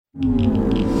Welcome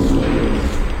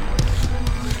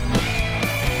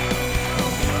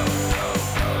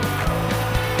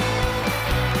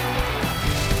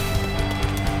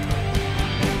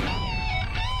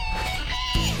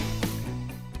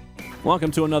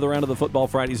to another round of the Football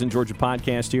Fridays in Georgia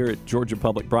podcast here at Georgia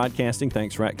Public Broadcasting.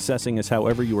 Thanks for accessing us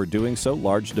however you are doing so,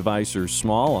 large device or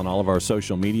small, on all of our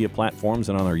social media platforms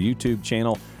and on our YouTube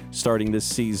channel starting this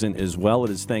season as well. It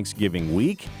is Thanksgiving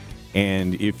week,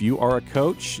 and if you are a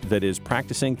coach that is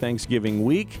practicing Thanksgiving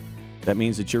week, that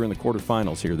means that you're in the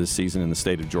quarterfinals here this season in the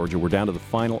state of Georgia. We're down to the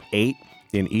final 8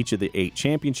 in each of the 8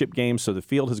 championship games, so the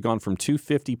field has gone from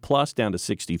 250-plus down to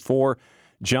 64.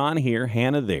 John here,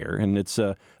 Hannah there, and it's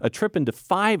a trip into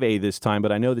 5A this time,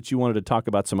 but I know that you wanted to talk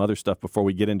about some other stuff before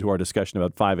we get into our discussion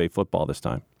about 5A football this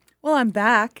time. Well, I'm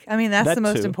back. I mean, that's the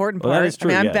most important part. Well, that is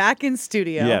true, I'm back in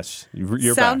studio. Yes,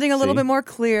 you're sounding back. a little bit more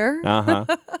clear.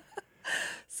 Uh-huh.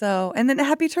 So, and then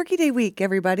Happy Turkey Day week,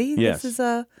 everybody. Yes. This is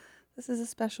a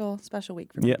special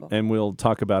week for people. Yeah, and we'll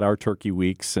talk about our turkey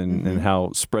weeks and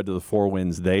how spread to the 4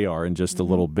 winds they are in just a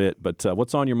little bit. But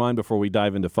what's on your mind before we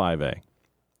dive into 5A?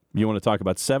 You want to talk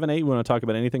about 7A? You want to talk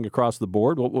about anything across the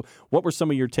board? What were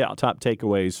some of your top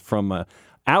takeaways from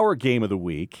our game of the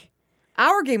week?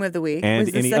 Our game of the week and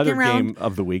was the any second other round, game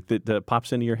of the week that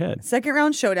pops into your head. Second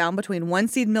round showdown between 1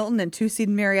 seed Milton and 2 seed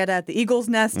Marietta at the Eagles'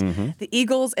 Nest. The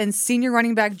Eagles and senior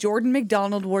running back Jordan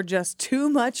McDonald were just too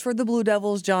much for the Blue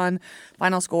Devils, John.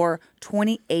 Final score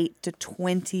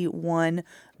 28-21.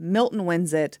 Milton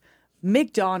wins it.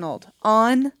 McDonald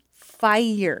on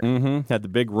fire. Had the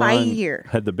big run. Fire.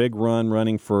 Had the big run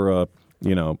running for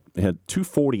had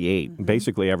 248.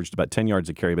 Basically averaged about 10 yards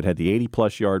a carry, but had the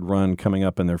 80-plus yard run coming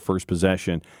up in their first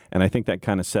possession. And I think that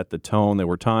kind of set the tone. There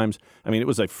were times, it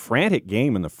was a frantic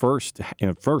game in the first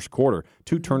quarter.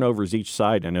 2 turnovers each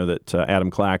side. I know that Adam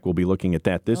Clack will be looking at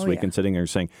that this week and sitting there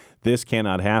saying, this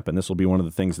cannot happen. This will be one of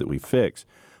the things that we fix.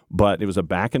 But it was a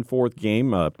back-and-forth game.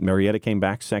 Marietta came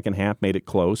back second half, made it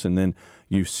close, and then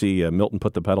you see Milton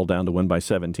put the pedal down to win by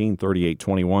 17,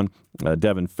 38-21.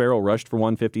 Devin Farrell rushed for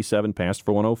 157, passed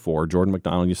for 104. Jordan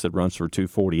McDonald, you said, runs for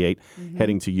 248,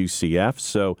 heading to UCF.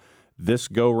 So this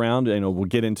go-round, we'll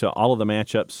get into all of the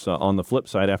matchups on the flip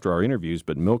side after our interviews,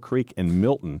 but Mill Creek and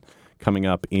Milton coming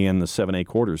up in the 7A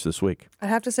quarters this week. I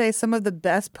have to say, some of the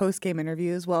best post-game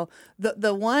interviews. Well,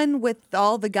 the one with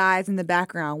all the guys in the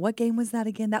background, what game was that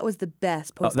again? That was the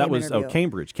best post-game interview. That was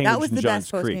Cambridge that was and the Johns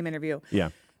best post-game Creek. interview. Yeah.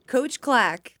 Coach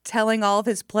Clack telling all of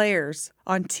his players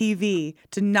on TV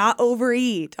to not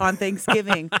overeat on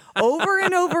Thanksgiving over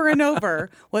and over and over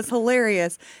was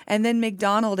hilarious. And then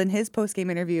McDonald in his postgame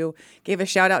interview gave a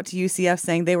shout out to UCF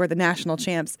saying they were the national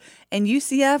champs. And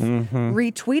UCF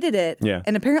retweeted it. Yeah.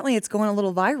 And apparently it's going a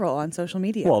little viral on social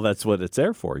media. Well, that's what it's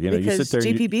there for. Because you sit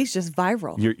there. GPB's just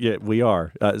viral. Yeah, we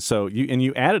are. So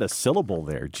you added a syllable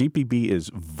there. GPB is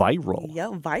viral.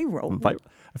 Yeah, viral.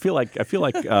 I feel like.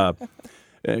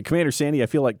 Commander Sandy, I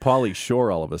feel like Pauly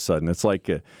Shore all of a sudden. It's like,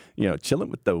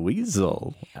 chilling with the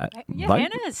weasel. Hannah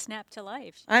has snapped to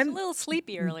life. She's a little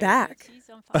sleepy earlier. Back. She's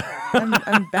on fire.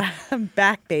 I'm back. I'm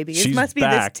back, baby. It must be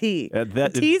back. this tea. The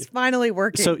tea's finally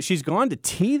working. So she's gone to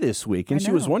tea this week, and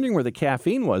she was wondering where the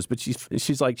caffeine was, but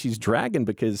she's like, she's dragging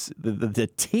because the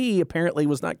tea apparently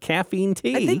was not caffeine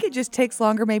tea. I think it just takes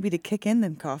longer maybe to kick in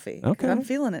than coffee. Okay. I'm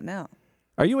feeling it now.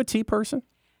 Are you a tea person?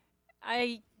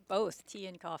 Both tea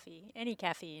and coffee. Any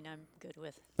caffeine I'm good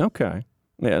with. Okay.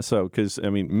 Yeah, so, because,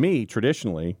 me,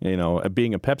 traditionally,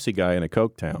 being a Pepsi guy in a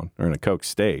Coke town, or in a Coke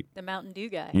state. The Mountain Dew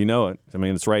guy. You know it.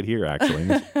 It's right here,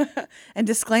 actually. And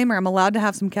disclaimer, I'm allowed to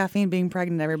have some caffeine being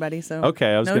pregnant, everybody, so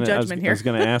okay, no judgment here. I was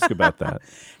going to ask about that.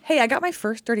 Hey, I got my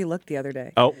first dirty look the other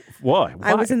day. Oh, why?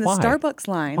 I was in the Starbucks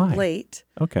line late.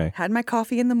 Okay. Had my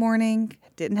coffee in the morning,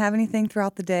 didn't have anything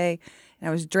throughout the day. And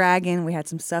I was dragging. We had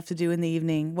some stuff to do in the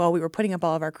evening while we were putting up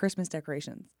all of our Christmas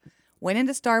decorations. Went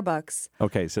into Starbucks.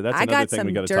 Okay, so that's another thing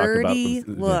we got to talk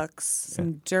about.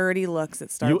 Some dirty looks at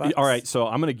Starbucks. All right, so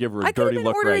I'm going to give her a dirty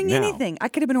look right now. I could have been ordering anything. I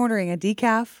could have been ordering a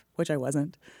decaf, which I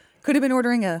wasn't. Could have been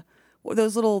ordering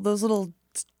those little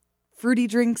fruity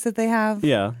drinks that they have.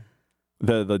 Yeah.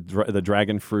 The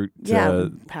dragon fruit.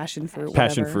 Passion fruit.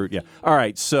 Passion fruit, yeah. All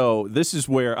right, so this is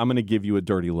where I'm going to give you a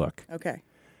dirty look. Okay.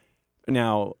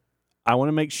 Now, I want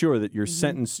to make sure that your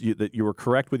sentence, that you were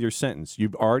correct with your sentence.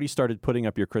 You've already started putting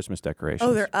up your Christmas decorations.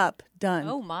 Oh, they're up. Done.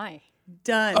 Oh, my.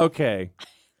 Done. Okay.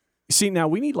 See, now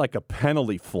we need like a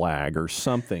penalty flag or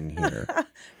something here. You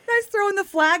guys throwing the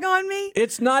flag on me?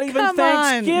 It's not even Come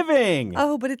Thanksgiving. On.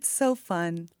 Oh, but it's so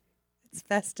fun. It's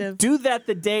festive. Do that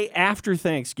the day after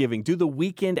Thanksgiving. Do the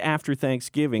weekend after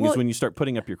Thanksgiving is when you start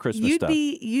putting up your Christmas stuff.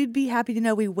 You'd be happy to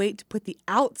know we wait to put the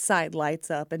outside lights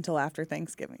up until after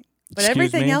Thanksgiving. But Excuse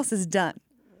everything me? else is done.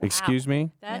 Excuse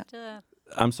me? That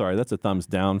I'm sorry, that's a thumbs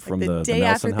down from the the day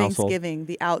Nelson after household. Thanksgiving,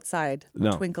 the outside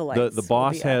No, twinkle lights. the will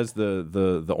boss be up. has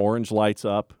the orange lights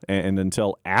up, and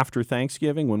until after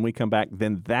Thanksgiving, when we come back,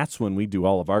 then that's when we do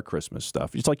all of our Christmas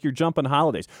stuff. It's like you're jumping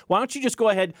holidays. Why don't you just go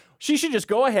ahead? She should just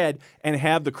go ahead and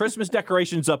have the Christmas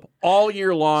decorations up all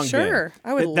year long. Sure, then.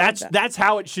 I would love that. That's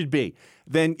how it should be.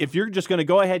 Then if you're just going to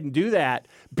go ahead and do that,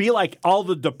 be like all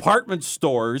the department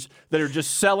stores that are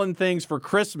just selling things for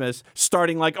Christmas,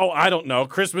 starting like, oh, I don't know,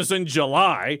 Christmas in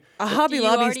July. A Hobby Do you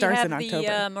Lobby already starts have in October.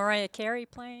 the Mariah Carey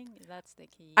playing? That's the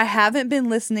key. I haven't been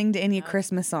listening to any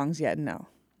Christmas songs yet. No.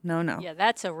 Yeah,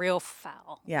 that's a real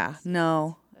foul. Yeah,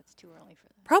 no. That's too early for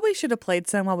that. Probably should have played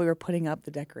some while we were putting up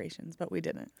the decorations, but we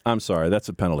didn't. I'm sorry, that's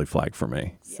a penalty flag for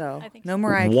me. So I think no so.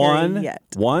 Mariah Carey yet.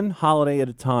 One holiday at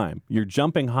a time. You're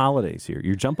jumping holidays here.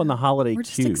 You're jumping the holiday We're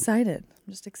just queue. excited.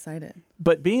 I'm just excited.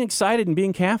 But being excited and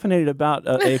being caffeinated about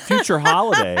a future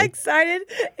holiday. Excited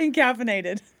and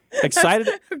caffeinated. Excited,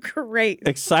 Great.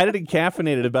 excited and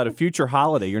caffeinated about a future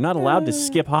holiday. You're not allowed to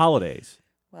skip holidays.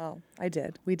 Well, I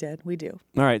did. We did. We do.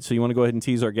 All right, so you want to go ahead and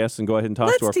tease our guests and go ahead and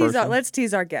talk to our first one? Let's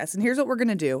tease our guests. And here's what we're going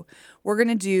to do. We're going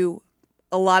to do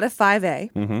a lot of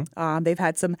 5A. Mm-hmm. They've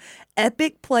had some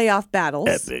epic playoff battles.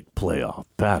 Epic playoff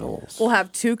battles. We'll have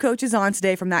two coaches on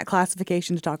today from that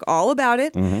classification to talk all about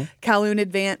it. Mm-hmm. Calhoun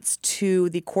advanced to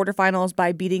the quarterfinals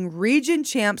by beating region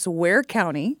champs Ware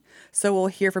County. So we'll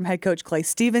hear from head coach Clay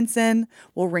Stephenson.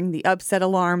 We'll ring the upset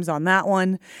alarms on that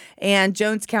one. And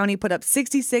Jones County put up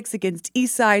 66 against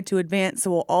Eastside to advance.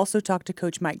 So we'll also talk to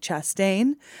Coach Mike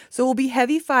Chastain. So we'll be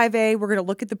heavy 5A. We're going to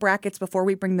look at the brackets before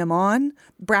we bring them on.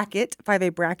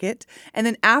 5A bracket. And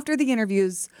then after the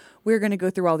interviews, we're going to go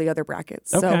through all the other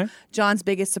brackets. Okay. So John's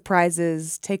biggest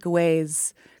surprises,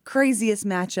 takeaways, craziest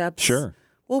matchups. Sure.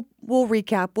 We'll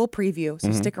recap. We'll preview.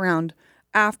 So stick around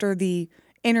after the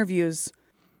interviews.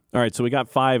 All right, so we got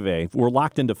 5A. We're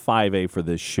locked into 5A for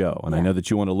this show, and I know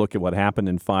that you want to look at what happened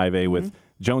in 5A with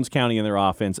Jones County and their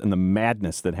offense and the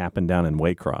madness that happened down in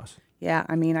Waycross. Yeah,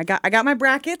 I mean, I got my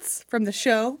brackets from the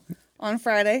show on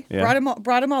Friday. Yeah.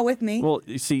 Brought them all with me. Well,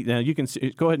 you see, now you can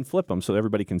go ahead and flip them so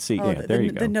everybody can see. Yeah, there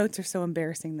you go. The notes are so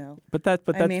embarrassing, though. But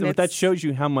that shows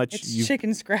you how much It's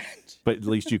chicken scratch. But at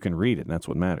least you can read it, and that's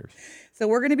what matters. So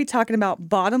we're going to be talking about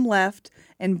bottom left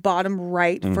and bottom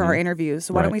right for our interviews.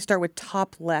 So why don't we start with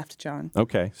top left, John?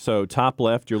 Okay, so top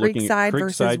left, you're looking at Creekside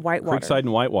versus Whitewater. Creekside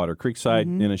and Whitewater. Creekside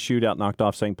in a shootout knocked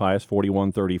off St. Pius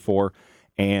 41-34,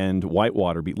 and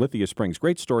Whitewater beat Lithia Springs.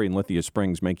 Great story in Lithia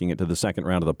Springs making it to the second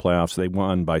round of the playoffs. They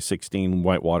won by 16,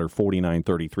 Whitewater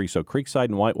 49-33. So Creekside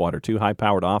and Whitewater, two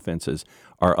high-powered offenses,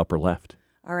 are upper left.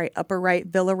 All right, upper right,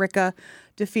 Villa Rica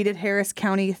defeated Harris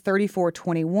County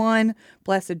 34-21.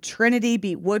 Blessed Trinity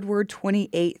beat Woodward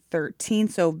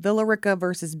 28-13. So Villa Rica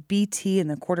versus BT in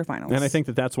the quarterfinals. And I think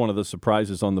that's one of the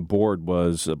surprises on the board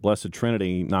was Blessed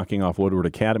Trinity knocking off Woodward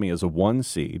Academy as a 1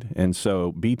 seed. And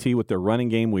so BT with their running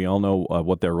game, we all know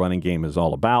what their running game is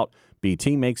all about.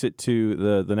 BT makes it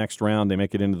to the next round. They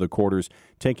make it into the quarters,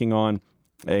 taking on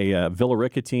a Villa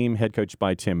Rica team head coached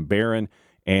by Tim Barron.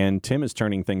 And Tim is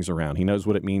turning things around. He knows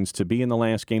what it means to be in the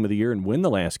last game of the year and win the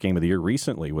last game of the year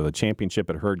recently with a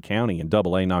championship at Heard County and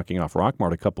AA knocking off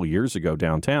Rockmart a couple years ago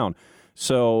downtown.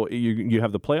 So you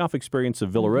have the playoff experience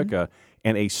of Villa Rica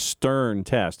and a stern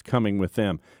test coming with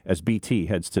them as BT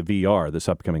heads to VR this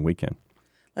upcoming weekend.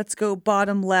 Let's go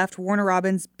bottom left. Warner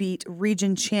Robins beat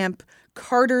region champ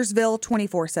Cartersville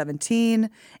 24-17,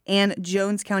 and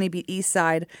Jones County beat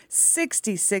Eastside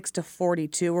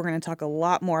 66-42. We're going to talk a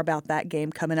lot more about that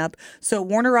game coming up. So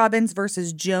Warner Robins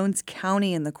versus Jones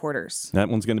County in the quarters. That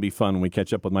one's going to be fun when we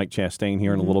catch up with Mike Chastain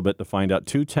here in a little bit to find out.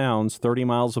 Two towns 30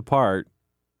 miles apart.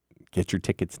 Get your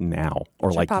tickets now,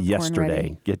 or like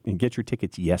yesterday. Get your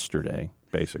tickets yesterday,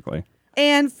 basically.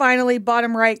 And finally,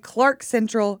 bottom right, Clark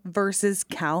Central versus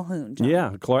Calhoun. John.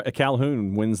 Yeah,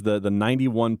 Calhoun wins the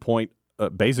 91-point,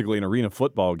 basically an arena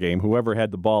football game. Whoever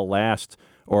had the ball last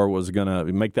or was going to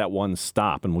make that one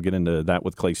stop, and we'll get into that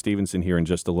with Clay Stephenson here in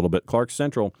just a little bit. Clark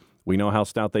Central, we know how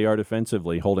stout they are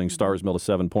defensively, holding Stars Mill to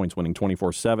 7 points, winning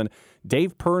 24-7.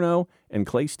 Dave Perno and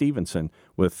Clay Stephenson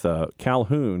with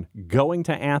Calhoun going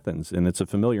to Athens, and it's a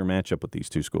familiar matchup with these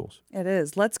two schools. It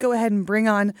is. Let's go ahead and bring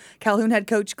on Calhoun head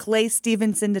coach Clay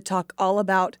Stephenson to talk all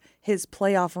about his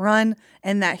playoff run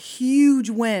and that huge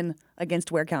win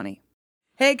against Ware County.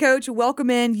 Hey, Coach, welcome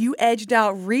in. You edged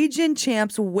out region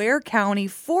champs Ware County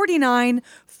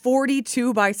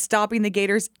 49-42 by stopping the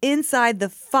Gators inside the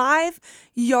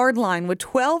 5-yard line with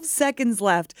 12 seconds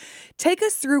left. Take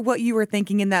us through what you were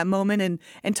thinking in that moment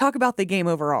and talk about the game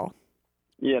overall.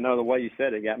 Yeah, no, the way you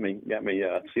said it got me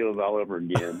chills all over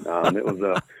again. It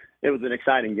was it was an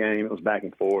exciting game. It was back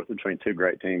and forth between two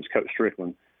great teams. Coach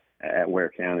Strickland at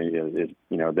Ware County is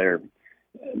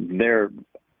they're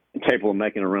capable of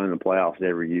making a run in the playoffs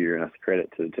every year, and that's a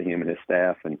credit to him and his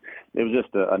staff. And it was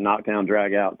just a knockdown,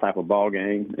 drag-out type of ball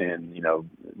game, and,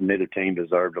 neither team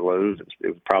deserved to lose. It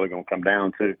was probably going to come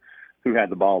down to who had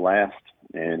the ball last.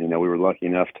 And, we were lucky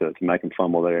enough to make him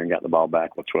fumble there and got the ball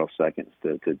back with 12 seconds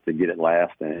to get it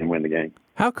last and win the game.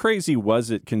 How crazy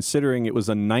was it considering it was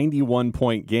a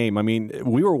 91-point game? I mean,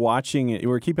 we were watching it. We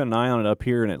were keeping an eye on it up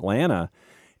here in Atlanta,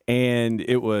 and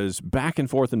it was back and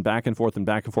forth and back and forth and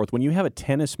back and forth. When you have a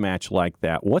tennis match like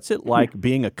that, what's it like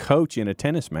being a coach in a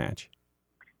tennis match?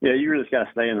 Yeah, you really just got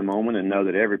to stay in the moment and know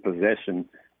that every possession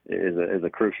is a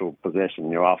crucial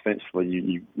possession. Offensively,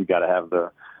 you got to have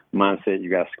the mindset. You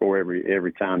got to score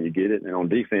every time you get it. And on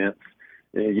defense,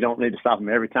 you don't need to stop them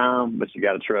every time, but you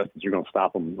got to trust that you're going to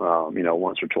stop them,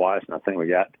 once or twice. And I think we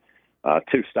got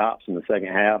 2 stops in the second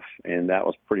half, and that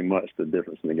was pretty much the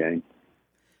difference in the game.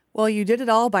 Well, you did it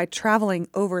all by traveling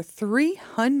over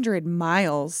 300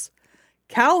 miles,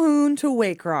 Calhoun to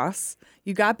Waycross.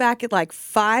 You got back at like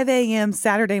 5 a.m.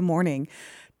 Saturday morning.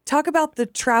 Talk about the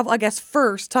travel, I guess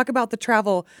first, talk about the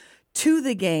travel to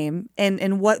the game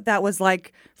and what that was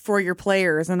like for your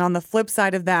players. And on the flip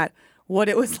side of that, what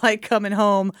it was like coming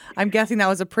home. I'm guessing that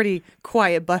was a pretty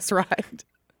quiet bus ride.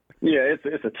 Yeah,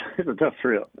 it's a tough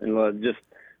trip. And just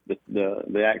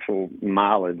the actual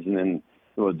mileage and then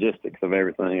the logistics of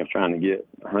everything of trying to get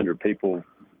 100 people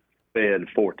fed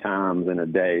 4 times in a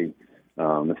day.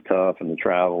 It's tough, and the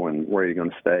travel and where you're going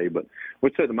to stay. But we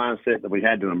took the mindset that we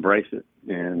had to embrace it.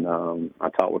 And I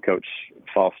talked with Coach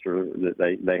Foster that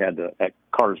they had to, at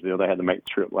Cartersville, they had to make the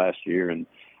trip last year. And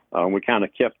we kind of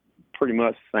kept pretty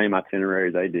much the same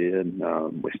itinerary they did.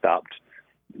 We stopped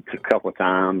a couple of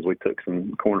times. We took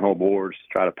some cornhole boards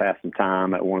to try to pass some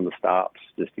time at one of the stops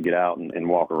just to get out and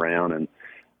walk around. And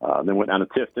then went down to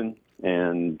Tifton.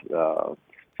 And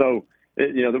so,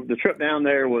 the trip down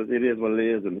there it is what it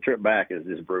is, and the trip back is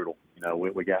just brutal.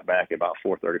 We got back at about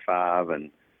 4:35, and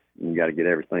you got to get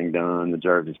everything done. The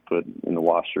jerseys put in the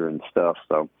washer and stuff.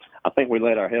 So I think we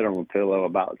laid our head on the pillow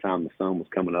about the time the sun was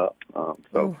coming up.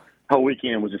 The whole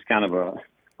weekend was just kind of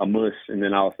a mush, and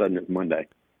then all of a sudden it's Monday.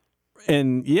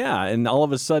 And all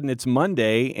of a sudden it's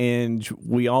Monday, and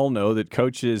we all know that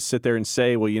coaches sit there and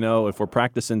say, well, if we're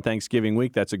practicing Thanksgiving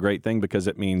week, that's a great thing because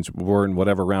it means we're in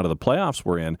whatever round of the playoffs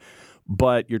we're in.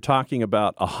 But you're talking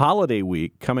about a holiday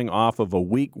week coming off of a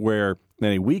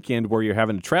weekend where you're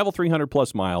having to travel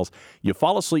 300-plus miles. You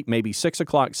fall asleep maybe 6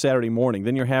 o'clock Saturday morning.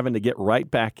 Then you're having to get right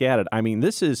back at it. I mean,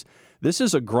 this is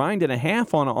a grind and a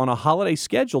half on a holiday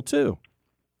schedule, too.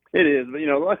 It is. But,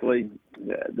 luckily,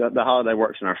 the holiday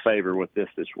works in our favor with this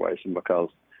situation because,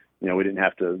 we didn't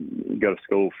have to go to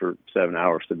school for 7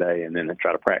 hours today and then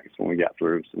try to practice when we got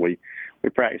through. So we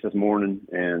practiced this morning,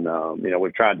 and,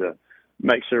 we've tried to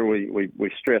make sure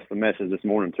we stress the message this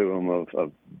morning to them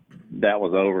of that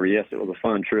was over. Yes, it was a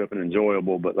fun trip and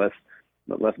enjoyable, but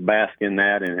let's bask in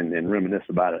that and reminisce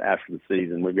about it after the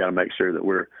season. We've got to make sure that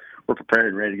we're prepared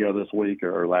and ready to go this week,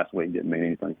 or last week didn't mean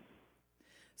anything.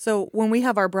 So when we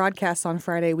have our broadcasts on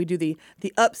Friday, we do the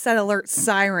upset alert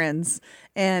sirens,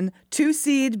 and 2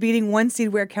 seed beating 1 seed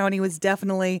Ware County was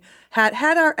definitely had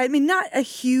our, not a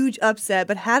huge upset,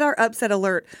 but had our upset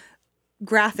alert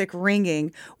graphic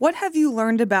ringing. What have you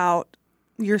learned about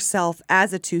yourself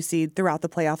as a 2 seed throughout the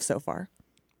playoffs so far?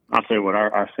 I'll tell you what,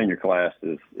 our senior class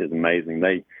is amazing.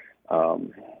 They,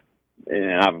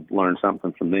 and I've learned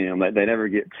something from them. They never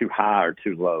get too high or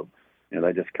too low.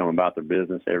 They just come about their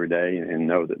business every day and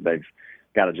know that they've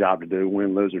got a job to do.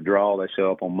 Win, lose, or draw, they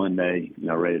show up on Monday,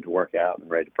 ready to work out and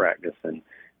ready to practice. And,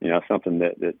 something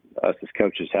that us as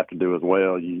coaches have to do as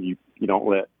well. You don't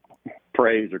let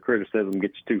praise or criticism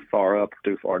get you too far up or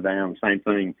too far down. Same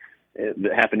thing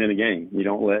that happened in a game. You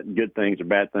don't let good things or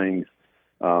bad things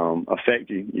affect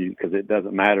you because it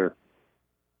doesn't matter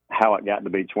how it got to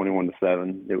be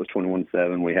 21-7. It was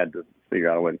 21-7. We had to figure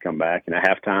out a way to come back. And at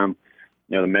halftime,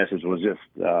 the message was just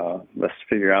let's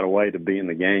figure out a way to be in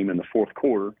the game in the fourth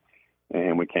quarter.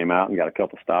 And we came out and got a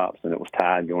couple stops, and it was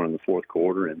tied going in the fourth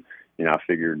quarter. And I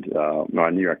figured, I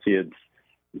knew our kids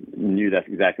knew that's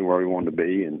exactly where we wanted to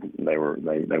be, and they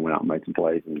went out and made some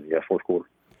plays in the fourth quarter.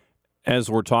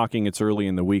 As we're talking, it's early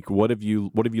in the week. What have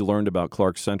you learned about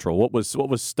Clark Central? What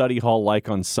was study hall like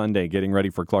on Sunday, getting ready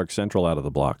for Clark Central out of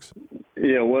the blocks?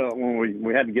 Yeah, well, when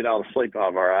we had to get all the sleep out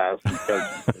of our eyes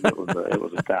because it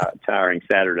was a tiring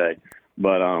Saturday.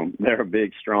 But they're a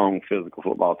big, strong, physical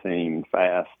football team,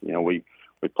 fast. We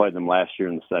played them last year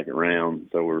in the second round,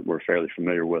 so we're fairly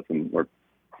familiar with them.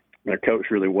 They're coached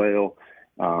really well.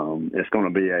 it's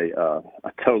going to be a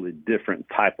totally different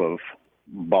type of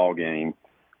ball game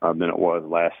than it was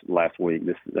last week.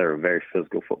 They're a very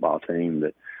physical football team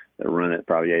that run it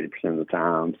probably 80% of the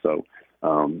time. So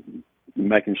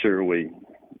making sure we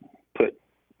put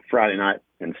Friday night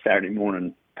and Saturday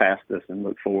morning past us and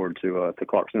look forward to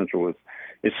Clark Central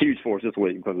is huge for us this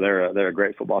week because they're a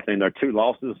great football team. Their 2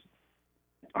 losses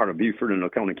are to Beaufort and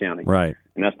Oconee County. Right.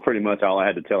 And that's pretty much all I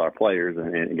had to tell our players,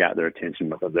 and it got their attention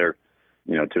because they're,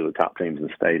 2 of the top teams in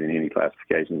the state in any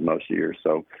classifications most years.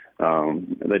 So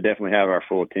they definitely have our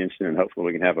full attention, and hopefully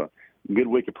we can have a good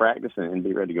week of practice and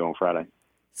be ready to go on Friday.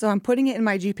 So I'm putting it in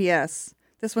my GPS.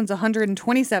 This one's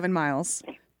 127 miles,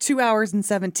 2 hours and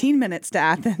 17 minutes to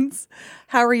Athens.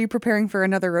 How are you preparing for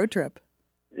another road trip?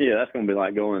 Yeah, that's going to be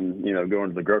like going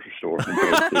to the grocery store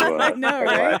compared to I know,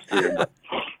 right? last year. But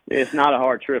it's not a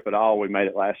hard trip at all. We made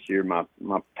it last year. My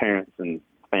parents and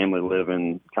family live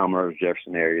in Commerce,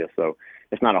 Jefferson area, so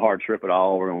it's not a hard trip at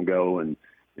all. We're going to go and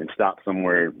stop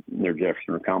somewhere near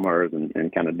Jefferson or Commerce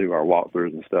and kind of do our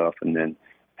walkthroughs and stuff, and then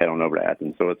head on over to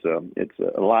Athens. So it's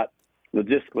a lot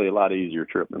logistically a lot easier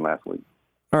trip than last week.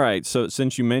 All right, so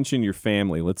since you mentioned your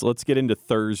family, let's get into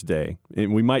Thursday.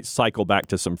 And we might cycle back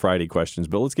to some Friday questions,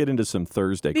 but let's get into some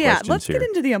Thursday questions let's here. get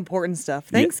into the important stuff.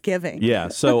 Thanksgiving. Yeah,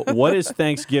 so what is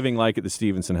Thanksgiving like at the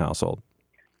Stephenson household?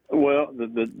 Well,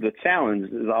 the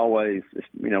challenge is always,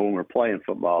 when we're playing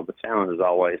football, the challenge is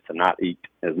always to not eat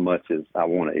as much as I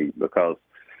want to eat because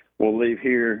we'll leave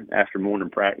here after morning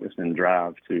practice and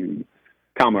drive to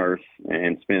Commerce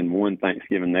and spend one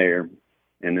Thanksgiving there,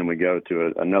 and then we go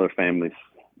to another family's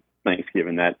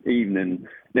Thanksgiving that evening.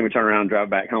 Then we turn around and drive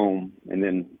back home, and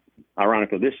then,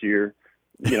 ironically, this year,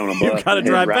 get on a bus. You've got to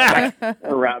drive back.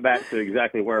 Right back to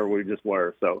exactly where we just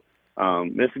were. So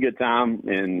it's a good time,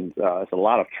 and it's a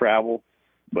lot of travel,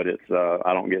 but it's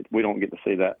we don't get to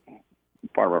see that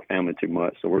part of our family too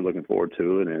much. So we're looking forward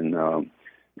to it,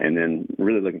 and then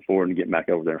really looking forward to getting back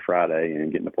over there Friday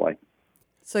and getting to play.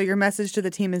 So your message to the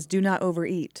team is do not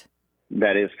overeat.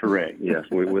 That is correct. Yes,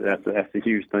 that's a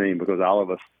huge thing because all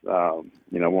of us,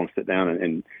 want to sit down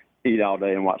and eat all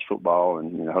day and watch football,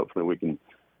 and hopefully we can,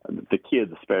 the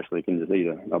kids especially, can just eat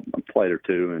a plate or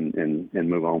two and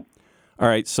move on. All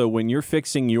right. So when you're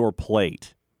fixing your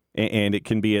plate, and it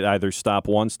can be at either stop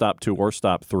 1, stop 2, or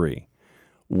stop 3,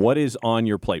 what is on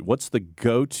your plate? What's the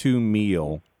go-to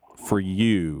meal for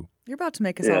you? You're about to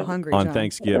make us all hungry, on John.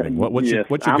 Thanksgiving. What's your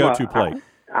go-to plate?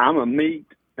 I'm a meat.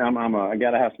 I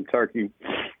got to have some turkey.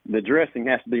 The dressing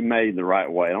has to be made the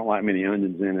right way. I don't like many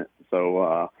onions in it. So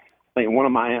I think one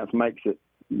of my aunts makes it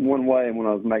one way and one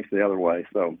of us makes it the other way.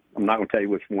 So I'm not going to tell you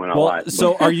which one I like.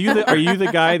 So are you the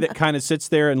guy that kind of sits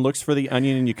there and looks for the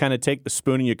onion and you kind of take the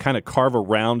spoon and you kind of carve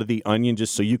around the onion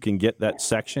just so you can get that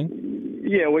section?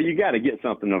 Yeah, well, you got to get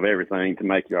something of everything to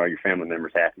make all your family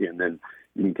members happy, and then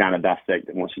you can kind of dissect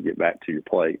it once you get back to your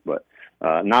plate. But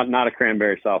not a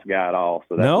cranberry sauce guy at all.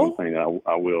 So that's one thing that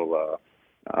I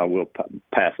will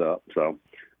pass up. So,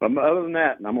 but other than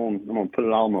that, I'm gonna put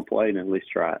it all on my plate and at least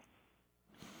try it.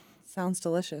 Sounds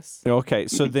delicious. Okay,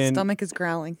 so then stomach is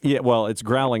growling. Yeah, well, it's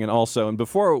growling, and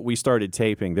before we started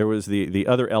taping, there was the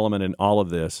other element in all of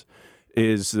this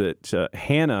is that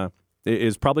Hannah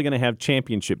is probably going to have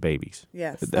championship babies.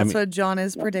 Yes, that's what John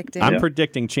is predicting. I'm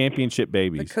predicting championship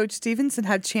babies. But Coach Stephenson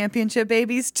had championship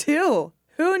babies too.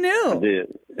 Who knew? I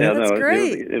did. Yeah, that's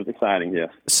great. It was exciting, yes.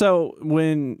 So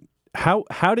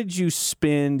how did you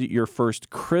spend your first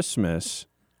Christmas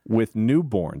with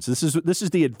newborns? This is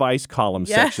the advice column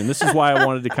section. This is why I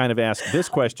wanted to kind of ask this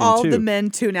question All too. the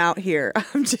men tune out here.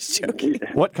 I'm just joking.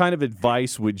 What kind of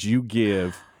advice would you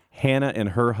give Hannah and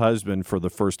her husband for the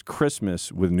first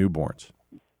Christmas with newborns?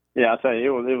 Yeah, I'll tell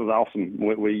you, it was awesome.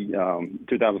 We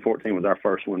 2014 was our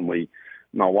first one.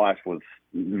 My wife was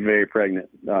very pregnant,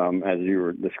 as you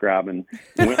were describing.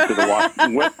 Went to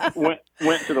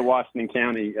the Washington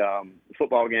County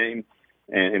football game,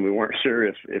 and we weren't sure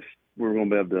if we were going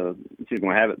to be able to. She was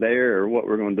going to have it there or what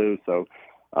we were going to do. So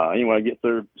anyway, I get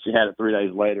through. She had it 3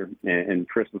 days later, and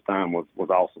Christmas time was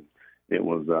awesome. It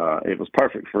was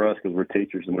perfect for us because we're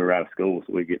teachers and we were out of school,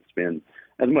 so we get to spend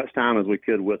as much time as we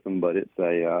could with them. But it's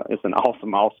an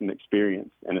awesome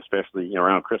experience, and especially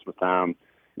around Christmas time,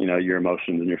 your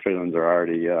emotions and your feelings are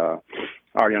already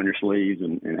on your sleeves,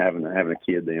 and having a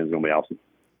kid then is going to be awesome.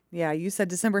 Yeah, you said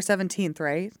December 17th,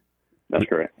 right? That's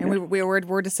correct. And yeah.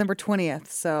 we're December 20th,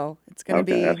 so it's going to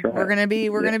be that's right. we're going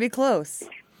to be close.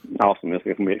 Awesome. It's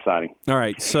going to be exciting. All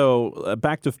right. So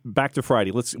back to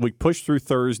Friday. We push through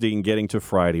Thursday and getting to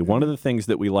Friday. One of the things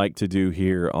that we like to do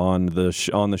here on the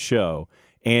show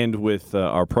and with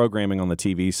our programming on the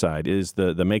TV side is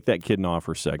the Make That Kid an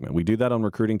Offer segment. We do that on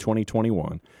Recruiting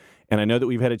 2021. And I know that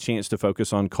we've had a chance to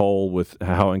focus on Cole with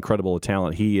how incredible a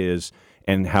talent he is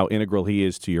and how integral he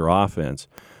is to your offense.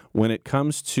 When it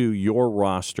comes to your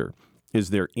roster,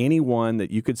 is there anyone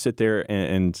that you could sit there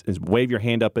and wave your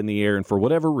hand up in the air and for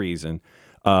whatever reason,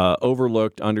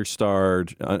 overlooked, understarred,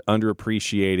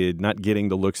 underappreciated, not getting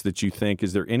the looks that you think?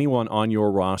 Is there anyone on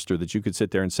your roster that you could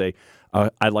sit there and say,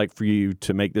 I'd like for you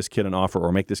to make this kid an offer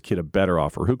or make this kid a better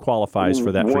offer? Who qualifies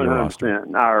for that for your roster?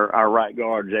 100%. Our right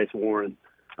guard, Jason Warren,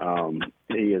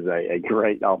 he is a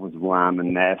great offensive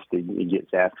lineman, nasty. He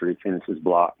gets after he finishes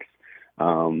blocks.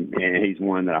 And he's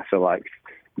one that I feel like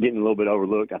getting a little bit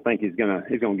overlooked. I think he's gonna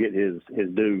get his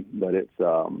due, but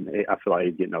I feel like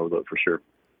he's getting overlooked for sure.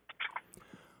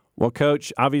 Well,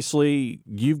 Coach, obviously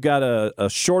you've got a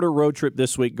shorter road trip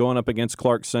this week going up against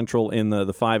Clark Central in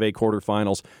the 5A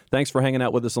quarterfinals. Thanks for hanging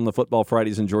out with us on the Football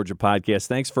Fridays in Georgia podcast.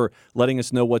 Thanks for letting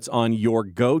us know what's on your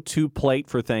go-to plate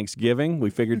for Thanksgiving.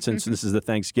 We figured since this is the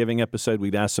Thanksgiving episode,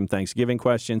 we'd ask some Thanksgiving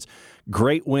questions.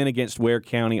 Great win against Ware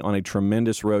County on a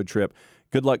tremendous road trip.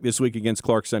 Good luck this week against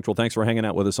Clark Central. Thanks for hanging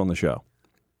out with us on the show.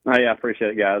 Oh, yeah, I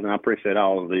appreciate it, guys, and I appreciate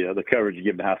all of the coverage you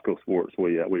give to high school sports.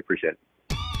 We appreciate it.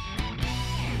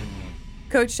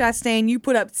 Coach Chastain, you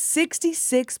put up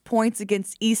 66 points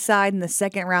against Eastside in the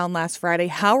second round last Friday.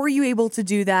 How were you able to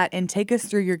do that, and take us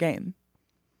through your game?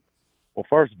 Well,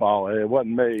 first of all, it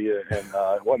wasn't me, and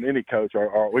it wasn't any coach.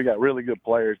 We got really good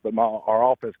players, but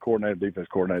our offense coordinator, defense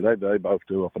coordinator, they both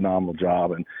do a phenomenal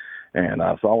job, and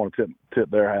so I want to tip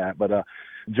their hat. But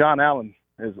John Allen,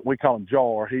 we call him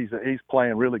Jar. He's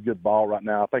playing really good ball right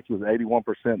now. I think he was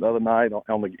 81% the other night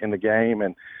in the game,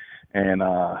 and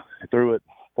he threw it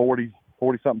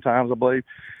 40-something times, I believe.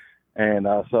 And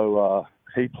so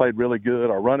he played really good.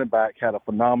 Our running back had a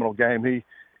phenomenal game.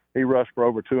 He rushed for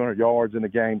over 200 yards in the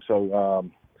game.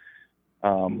 So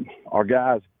our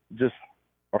guys just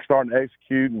are starting to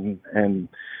execute and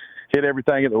hit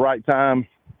everything at the right time.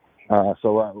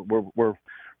 So we're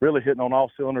really hitting on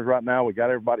all cylinders right now. We got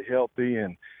everybody healthy,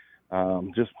 and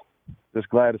just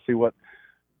glad to see what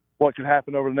can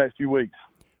happen over the next few weeks.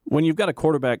 When you've got a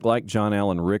quarterback like John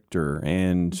Allen Richter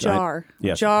and Jar,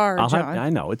 yes, Jar, John.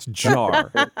 I know it's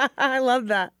Jar. I love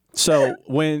that. So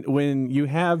when you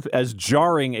have as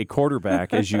jarring a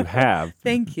quarterback as you have,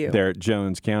 thank you, there at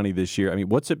Jones County this year, I mean,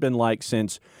 what's it been like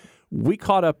since we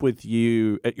caught up with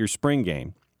you at your spring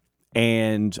game?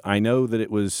 And I know that it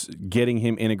was getting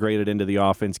him integrated into the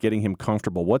offense, getting him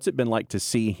comfortable. What's it been like to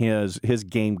see his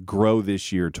game grow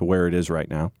this year to where it is right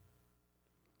now?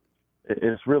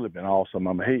 It's really been awesome.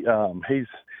 I mean, he's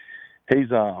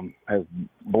has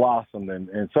blossomed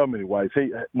in so many ways.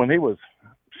 When he was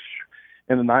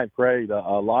in the ninth grade, a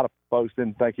lot of folks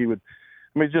didn't think he would.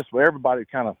 I mean, just everybody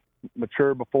kind of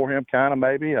matured before him, kind of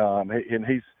maybe. And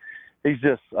he's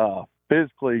just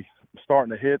physically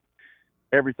starting to hit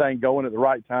everything going at the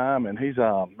right time. And he's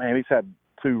had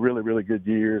two really, really good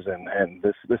years. And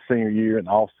this senior year and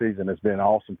off season has been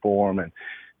awesome for him.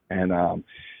 And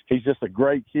he's just a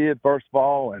great kid, first of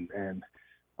all, and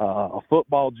a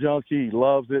football junkie. He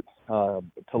loves it.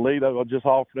 Toledo just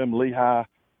offered him. Lehigh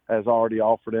has already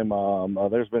offered him.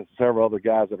 There's been several other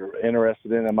guys that are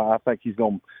interested in him. I think he's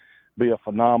going to be a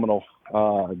phenomenal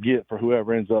get for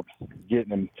whoever ends up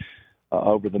getting him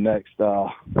over the next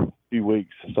few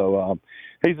weeks. So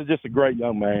he's just a great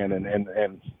young man,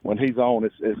 and when he's on,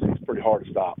 it's pretty hard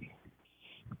to stop.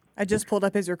 I just pulled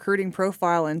up his recruiting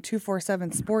profile, and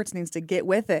 247 Sports needs to get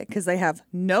with it because they have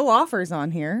no offers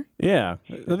on here. Yeah,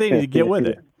 they need to get with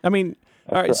it. I mean,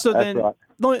 all right. So then,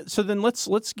 right. So then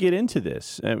let's get into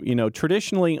this.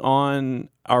 Traditionally on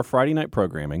our Friday night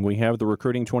programming, we have the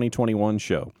Recruiting 2021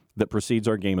 show that precedes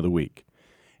our game of the week,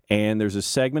 and there's a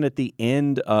segment at the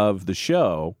end of the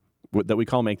show that we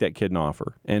call "Make That Kid an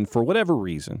Offer." And for whatever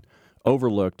reason,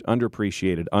 overlooked,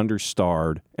 underappreciated,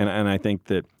 understarred, and I think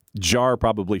that Jar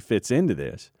probably fits into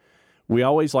this. We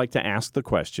always like to ask the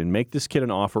question, make this kid an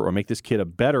offer or make this kid a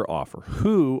better offer.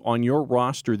 Who on your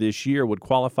roster this year would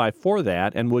qualify for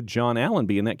that, and would John Allen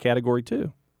be in that category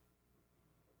too?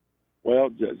 Well,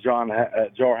 Jar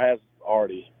has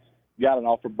already got an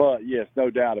offer, but yes, no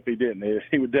doubt if he didn't,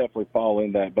 he would definitely fall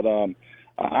in that. But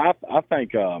I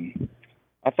think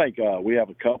we have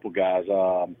a couple guys.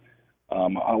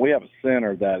 We have a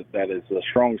center that is the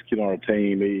strongest kid on our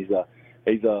team.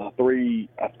 He's a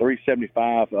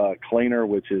 375 cleaner,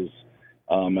 which is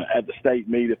at the state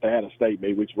meet, if they had a state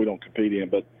meet, which we don't compete in,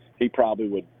 but he probably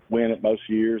would win it most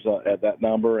years at that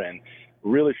number. And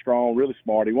really strong, really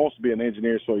smart. He wants to be an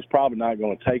engineer, so he's probably not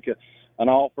going to take an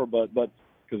offer, but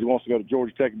because he wants to go to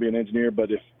Georgia Tech and be an engineer. But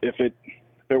if it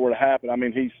were to happen, I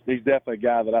mean, he's definitely a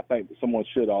guy that I think that someone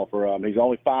should offer. He's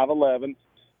only 5'11",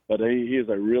 but he is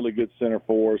a really good center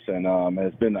for us, and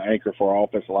has been the anchor for our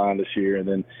offensive line this year. And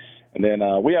then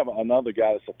we have another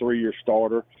guy that's a 3-year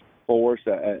starter for us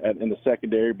in the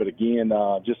secondary, but again,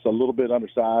 just a little bit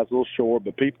undersized, a little short,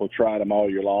 but people tried him all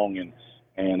year long,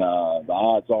 and the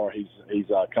odds are he's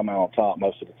come out on top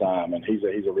most of the time, and he's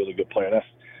a really good player.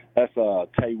 That's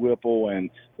Tay Whipple, and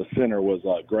the center was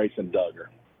Grayson Duggar.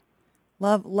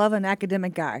 Love an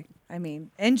academic guy. I mean,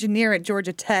 engineer at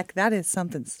Georgia Tech, that is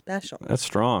something special. That's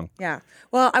strong. Yeah.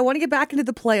 Well, I want to get back into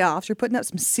the playoffs. You're putting up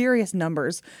some serious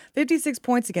numbers. 56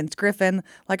 points against Griffin.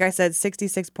 Like I said,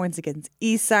 66 points against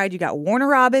Eastside. You got Warner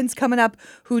Robins coming up,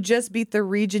 who just beat the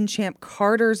region champ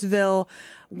Cartersville.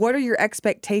 What are your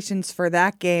expectations for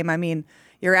that game? I mean,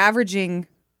 you're averaging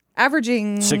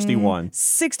 61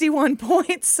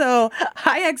 points, so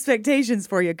high expectations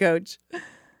for you, Coach.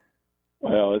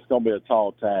 Well, it's going to be a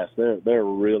tall task. They're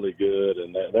really good,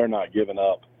 and they're not giving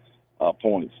up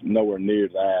points nowhere near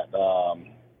that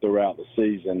throughout the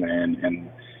season,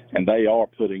 and they are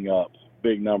putting up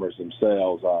big numbers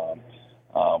themselves.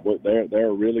 They're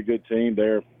a really good team.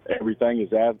 Everything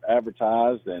is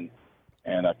advertised, and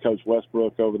Coach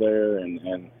Westbrook over there,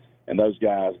 and those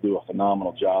guys do a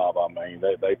phenomenal job. I mean,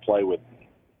 they play with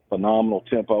phenomenal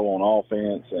tempo on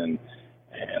offense, and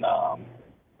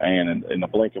in the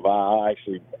blink of an eye, I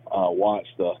actually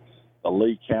watched the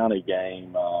Lee County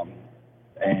game,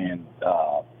 and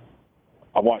I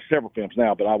watched several films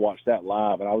now, but I watched that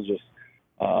live, and I was just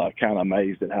kind of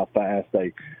amazed at how fast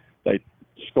they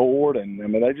scored, and I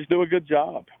mean they just do a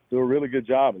really good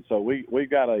job, and so we've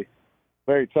got a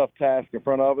very tough task in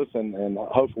front of us, and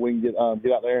hopefully we can get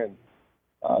out there and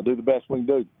do the best we can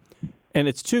do. And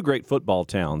it's two great football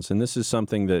towns, and this is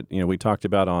something that we talked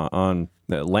about on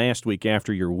last week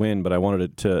after your win, but I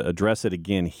wanted to address it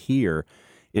again here,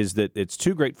 is that it's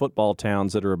two great football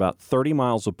towns that are about 30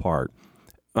 miles apart.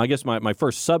 I guess my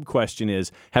first sub-question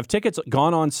is, have tickets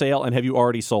gone on sale, and have you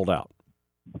already sold out?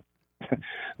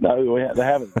 No, they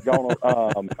haven't gone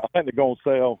on. I think they go on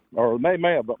sale, or they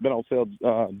may have been on sale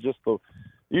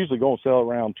usually go on sale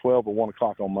around 12 or 1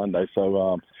 o'clock on Monday.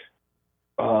 So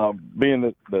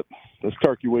being that this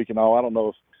Turkey Week and all, I don't know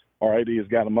if our AD has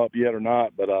got them up yet or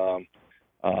not, but I'm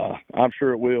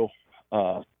sure it will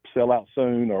sell out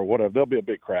soon or whatever. There'll be a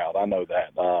big crowd. I know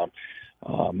that. I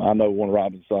know Warner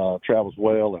Robins travels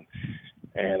well,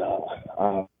 and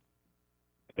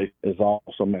it is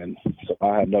awesome, and so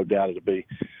I have no doubt it'll be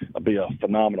a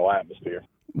phenomenal atmosphere.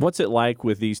 What's it like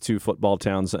with these two football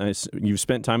towns? You've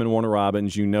spent time in Warner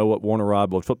Robins. You know what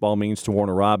what football means to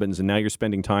Warner Robins, and now you're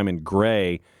spending time in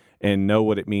Gray and know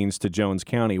what it means to Jones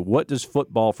County. What does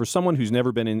football, for someone who's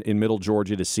never been in Middle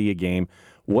Georgia to see a game,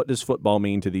 what does football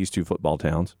mean to these two football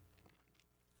towns?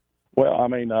 Well, I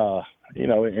mean,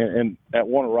 and at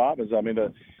Warner Robins, I mean,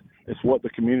 it's what the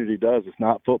community does. It's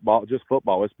not football, just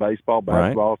football. It's baseball,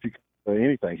 basketball, if you can say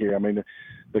anything here. I mean,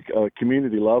 the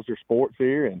community loves their sports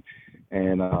here, and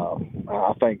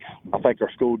I think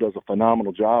our school does a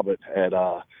phenomenal job at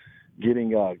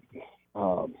getting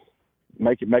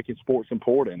making sports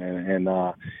important, and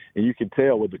you can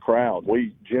tell with the crowd.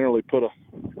 We generally put a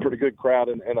pretty good crowd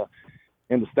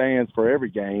in the stands for every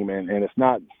game, and it's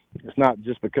not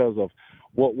just because of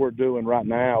what we're doing right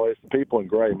now. It's the people in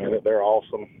Gray, man. They're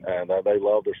awesome, and they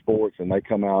love their sports, and they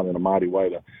come out in a mighty way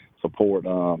to support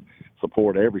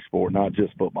every sport, not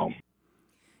just football.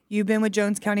 You've been with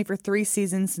Jones County for 3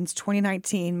 seasons since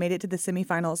 2019, made it to the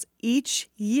semifinals each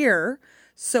year.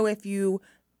 So if you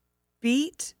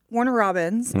beat Warner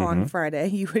Robins on Friday,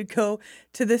 you would go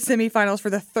to the semifinals for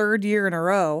the 3rd year in a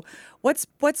row. What's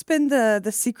been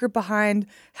the secret behind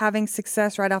having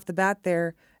success right off the bat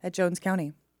there at Jones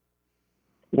County?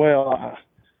 Well,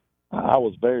 I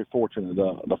was very fortunate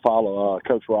to follow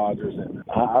Coach Rogers, and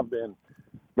I've been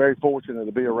very fortunate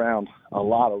to be around a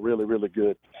lot of really, really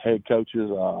good head coaches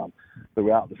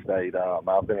throughout the state. I've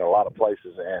been in a lot of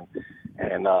places,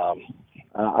 and I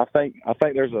think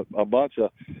there's a bunch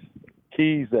of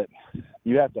keys that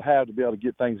you have to be able to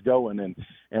get things going, and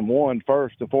one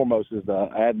first and foremost is the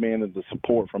admin and the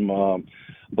support from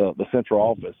the central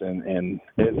office, and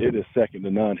it is second to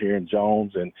none here in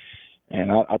Jones. And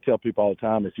I tell people all the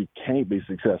time, if you can't be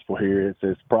successful here,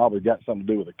 it's probably got something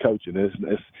to do with the coaching. It's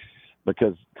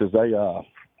because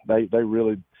they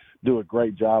really do a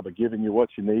great job of giving you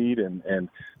what you need and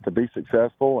to be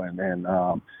successful, and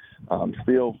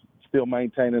still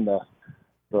maintaining the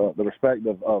respect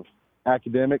of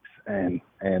academics, and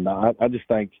I just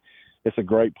think it's a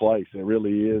great place. It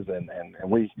really is, and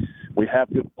we have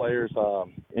good players.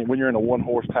 And when you're in a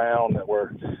one-horse town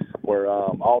where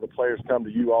all the players come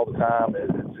to you all the time,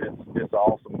 it's an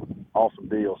awesome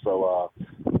deal. So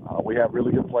we have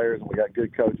really good players, and we got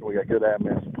good coaching, we got good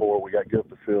admin support, we got good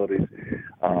facilities.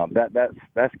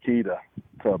 That's key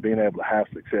to being able to have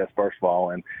success, first of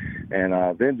all, and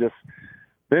then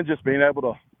just being able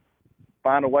to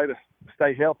find a way to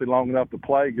stay healthy long enough to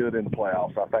play good in the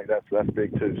playoffs. I think that's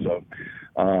big too. So,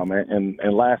 and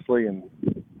lastly, and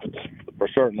for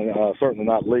certainly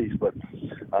not least, but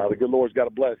the good Lord's got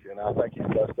to bless you, and I think He's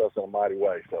blessed us in a mighty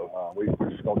way. So we're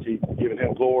just going to keep giving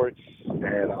Him glory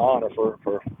and honor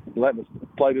for letting us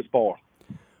play this far.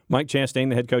 Mike Chastain,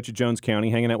 the head coach of Jones County,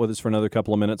 hanging out with us for another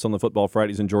couple of minutes on the Football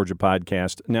Fridays in Georgia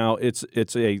podcast. Now, it's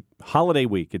a holiday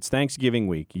week. It's Thanksgiving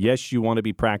week. Yes, you want to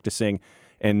be practicing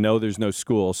and know there's no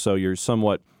school, so you're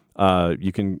somewhat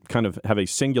you can kind of have a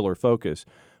singular focus.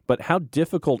 But how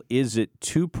difficult is it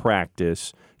to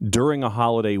practice during a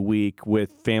holiday week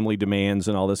with family demands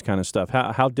and all this kind of stuff?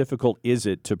 How difficult is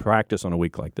it to practice on a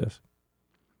week like this?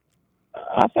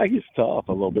 I think it's tough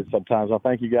a little bit sometimes. I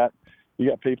think you got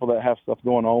people that have stuff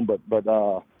going on, but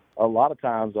a lot of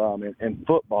times in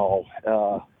football,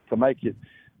 to make it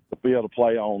to be able to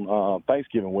play on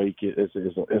Thanksgiving week is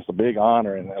a big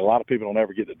honor, and a lot of people don't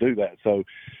ever get to do that. So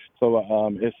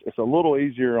it's a little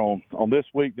easier on this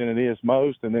week than it is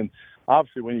most. And then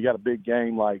obviously when you got a big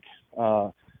game like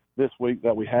this week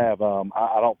that we have,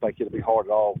 I don't think it'll be hard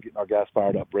at all getting our guys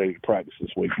fired up, ready to practice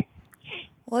this week.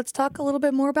 Let's talk a little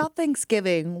bit more about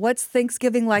Thanksgiving. What's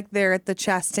Thanksgiving like there at the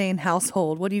Chastain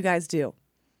household? What do you guys do?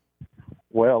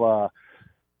 Well,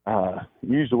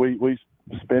 usually we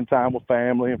spend time with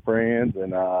family and friends,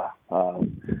 and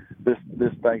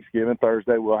this Thanksgiving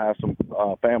Thursday we'll have some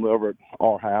family over at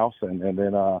our house, and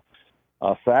then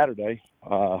Saturday,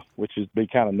 which is be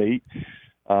kind of neat.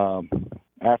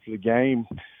 After the game,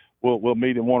 we'll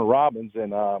meet in Warner Robins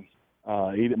and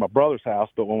eat at my brother's house.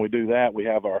 But when we do that, we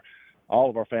have all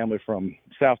of our family from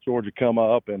South Georgia come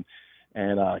up, and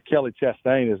Kelly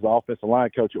Chastain is the offensive line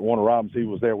coach at Warner Robins. He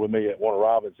was there with me at Warner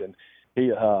Robins, and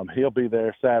he'll be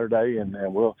there Saturday, and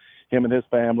him and his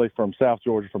family from South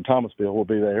Georgia, from Thomasville, will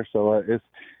be there. So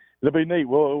it'll be neat.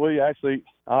 I'll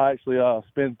actually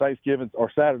spend Thanksgiving or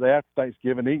Saturday after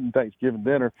Thanksgiving eating Thanksgiving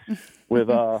dinner with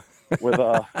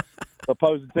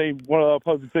opposing team, one of the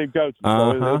opposing team coaches.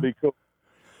 So it'll be cool.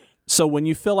 So when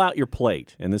you fill out your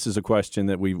plate, and this is a question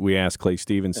that we asked Clay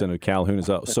Stephenson of Calhoun as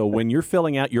well. So when you're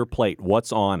filling out your plate,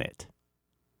 what's on it?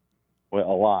 Well,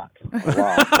 a lot.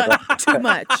 Too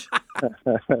much.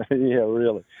 Yeah,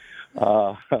 really.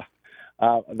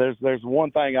 There's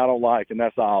one thing I don't like, and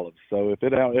that's olives. So if they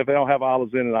don't have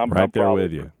olives in it, I'm right there probably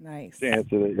with you. Nice. Chance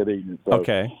at eating it. So.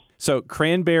 Okay. So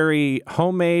cranberry,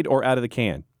 homemade or out of the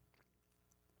can?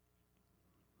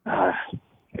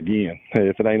 Again,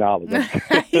 if it ain't olives,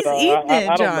 He's eating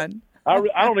it, John. I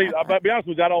don't eat. I'll be honest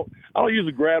with you. I don't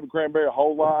usually grab a cranberry a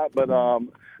whole lot, but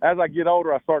as I get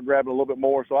older, I start grabbing a little bit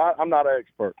more. So I'm not an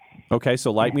expert. Okay,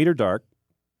 so light meat or dark?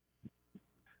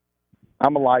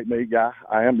 I'm a light meat guy.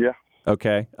 I am, yeah.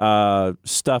 Okay.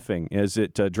 Stuffing. Is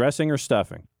it dressing or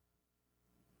stuffing?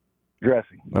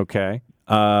 Dressing. Okay.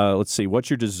 Let's see. What's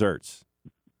your desserts?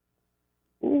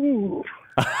 Ooh.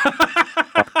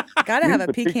 Got to have a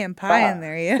pecan pie in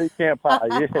there, yeah. Pecan pie,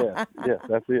 yeah. Yes,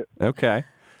 that's it. Okay.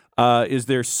 Is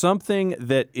there something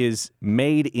that is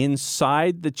made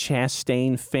inside the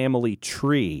Chastain family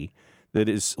tree that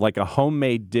is like a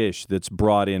homemade dish that's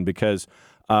brought in? Because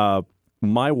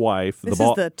my wife... This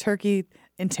is the turkey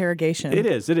interrogation. It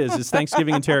is. It's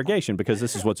Thanksgiving interrogation because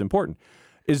this is what's important.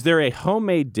 Is there a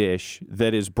homemade dish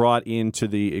that is brought into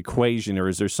the equation, or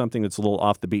is there something that's a little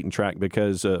off the beaten track?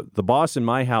 Because the boss in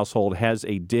my household has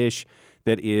a dish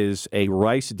that is a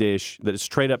rice dish that is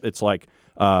straight up, it's like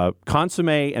consomme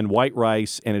and white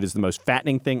rice, and it is the most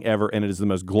fattening thing ever, and it is the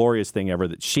most glorious thing ever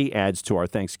that she adds to our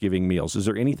Thanksgiving meals. Is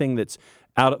there anything that's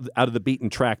out of the beaten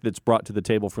track that's brought to the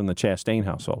table from the Chastain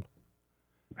household?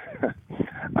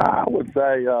 I would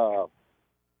say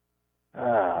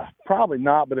probably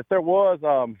not, but if there was,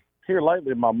 here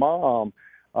lately, my mom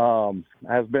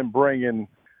has been bringing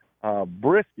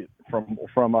brisket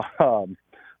from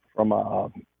a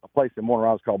place in Warner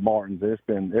Robins called Martin's. It's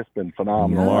been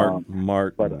phenomenal.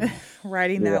 Martin.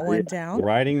 Writing that one down.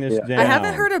 Writing this down. I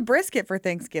haven't heard of brisket for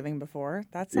Thanksgiving before.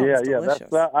 That sounds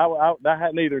delicious. I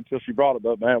hadn't either until she brought it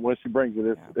up. Man, when she brings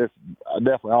it, it's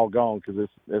definitely all gone because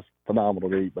it's phenomenal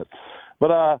to eat. But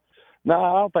no,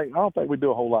 I don't think we do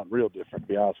a whole lot real different, to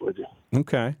be honest with you.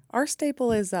 Okay. Our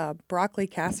staple is broccoli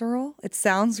casserole. It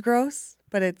sounds gross,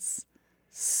 but it's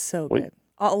so good.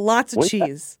 Lots of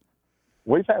cheese.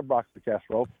 we've had broccoli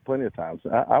casserole plenty of times.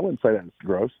 I wouldn't say that's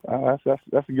gross.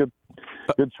 That's a good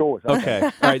choice. Okay.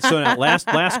 All right. So now,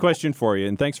 last question for you,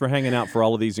 and thanks for hanging out for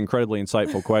all of these incredibly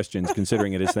insightful questions,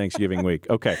 considering it is Thanksgiving week.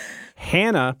 Okay.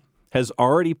 Hannah has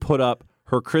already put up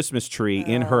her Christmas tree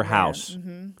in her house.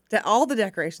 Mm-hmm. All the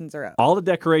decorations are up. All the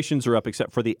decorations are up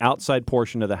except for the outside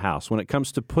portion of the house. When it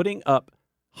comes to putting up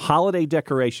holiday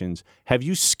decorations, have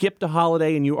you skipped a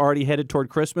holiday and you already headed toward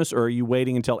Christmas, or are you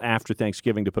waiting until after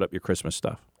Thanksgiving to put up your Christmas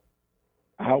stuff?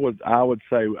 I would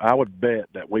bet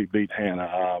that we beat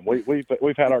Hannah.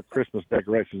 We've had our Christmas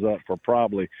decorations up for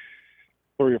probably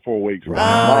 3 or 4 weeks. They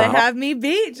have me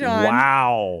beat, John.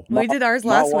 Wow. We did ours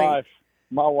last week.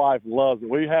 My wife loves it.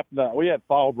 We had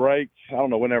fall break. I don't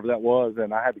know whenever that was,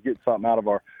 and I had to get something out of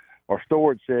our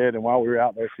storage shed. And while we were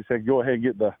out there, she said, "Go ahead and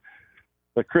get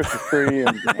the Christmas tree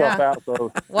and stuff out."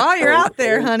 So while you're out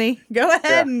there, honey, go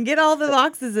ahead and get all the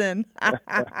boxes in.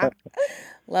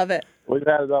 Love it. We've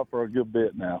had it up for a good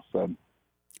bit now. So.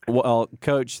 Well,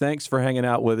 Coach, thanks for hanging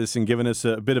out with us and giving us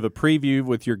a bit of a preview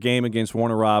with your game against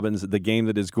Warner Robins, the game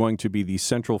that is going to be the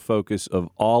central focus of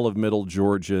all of Middle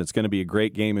Georgia. It's going to be a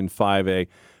great game in 5A.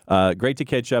 Great to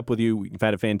catch up with you. We've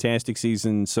had a fantastic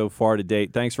season so far to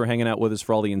date. Thanks for hanging out with us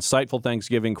for all the insightful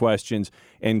Thanksgiving questions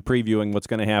and previewing what's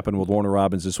going to happen with Warner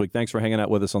Robins this week. Thanks for hanging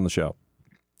out with us on the show.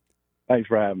 Thanks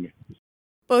for having me.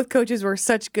 Both coaches were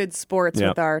such good sports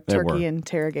with our turkey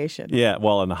interrogation. Yeah,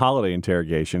 well, and the holiday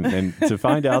interrogation. And to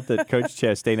find out that Coach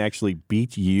Chastain actually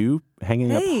beat you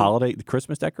hanging up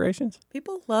Christmas decorations?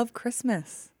 People love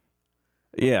Christmas.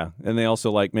 Yeah, and they also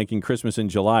like making Christmas in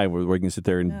July where you can sit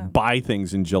there and buy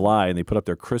things in July, and they put up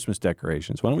their Christmas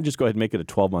decorations. Why don't we just go ahead and make it a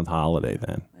 12-month holiday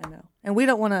then? I know. And we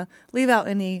don't want to leave out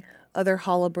any other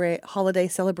holiday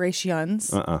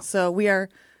celebrations. So we are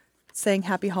saying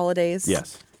happy holidays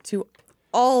to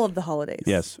all of the holidays.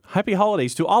 Yes. Happy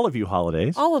holidays to all of you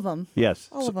holidays. All of them. Yes.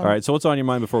 All of them. All right, so what's on your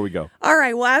mind before we go? All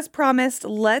right, well, as promised,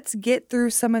 let's get through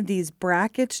some of these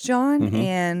brackets, John,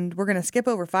 and we're going to skip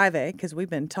over 5A because we've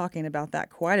been talking about that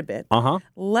quite a bit.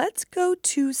 Let's go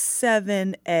to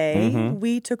 7A.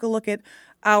 We took a look at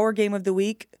our game of the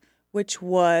week, which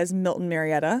was Milton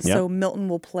Marietta. Yep. So Milton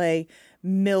will play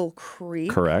Mill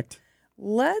Creek. Correct.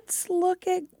 Let's look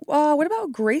at what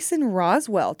about Grayson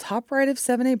Roswell, top right of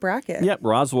 7A bracket. Yep,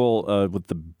 Roswell with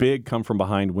the big come from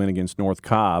behind win against North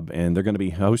Cobb, and they're going to be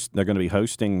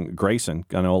hosting Grayson.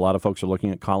 I know a lot of folks are looking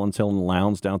at Collins Hill and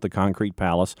Lowndes down at the Concrete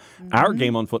Palace. Our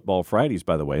game on Football Fridays,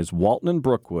 by the way, is Walton and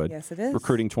Brookwood. Yes, it is.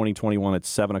 Recruiting 2021 at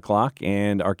 7:00,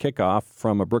 and our kickoff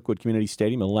from a Brookwood Community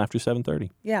Stadium a little after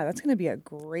 7:30. Yeah, that's going to be a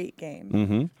great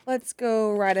game. Let's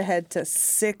go right ahead to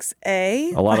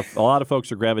 6A. A lot of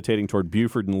folks are gravitating toward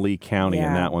Buford and Lee County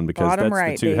in that one because that's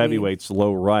the two heavyweights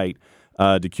low right.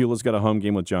 Decula's got a home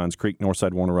game with Johns Creek,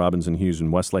 Northside, Warner Robins, and Hughes,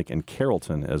 and Westlake and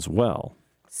Carrollton as well.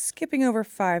 Skipping over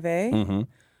 5A.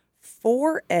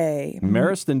 4A.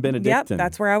 Marist Benedictine. Yep,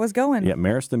 that's where I was going. Yeah,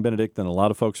 Marist Benedictine. A lot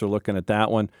of folks are looking at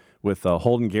that one with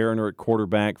Holden Gariner at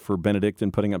quarterback for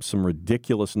Benedictine, putting up some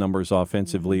ridiculous numbers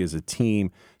offensively as a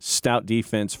team. Stout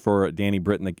defense for Danny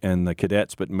Britt and the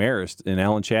Cadets, but Marist and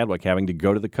Alan Chadwick having to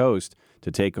go to the coast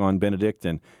to take on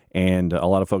Benedictine. And a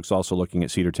lot of folks also looking at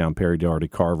Cedartown, Perry, Doherty,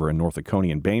 Carver, and North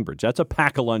Oconee and Bainbridge. That's a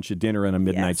pack-a-lunch, a dinner, and a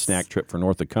midnight snack trip for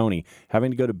North Oconee.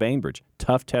 Having to go to Bainbridge.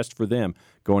 Tough test for them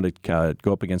going to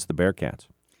go up against the Bearcats.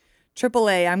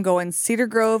 AAA, I'm going Cedar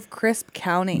Grove, Crisp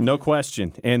County. No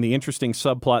question. And the interesting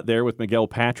subplot there with Miguel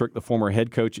Patrick, the former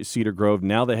head coach at Cedar Grove,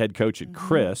 now the head coach at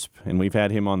Crisp, and we've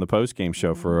had him on the postgame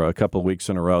show for a couple of weeks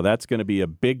in a row. That's going to be a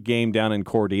big game down in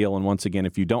Cordele. And once again,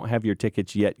 if you don't have your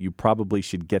tickets yet, you probably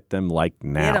should get them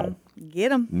now. Get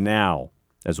them. Now,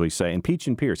 as we say. And Peach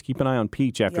and Pierce, keep an eye on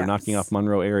Peach after knocking off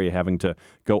Monroe area, having to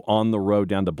go on the road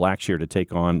down to Blackshear to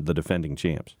take on the defending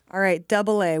champs. All right,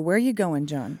 AA, where are you going,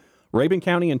 John? Rabun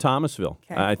County and Thomasville.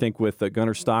 Okay. I think with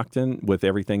Gunnar Stockton, with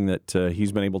everything that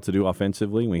he's been able to do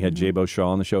offensively, we had Jay Shaw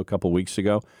on the show a couple weeks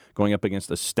ago, going up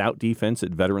against a stout defense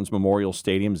at Veterans Memorial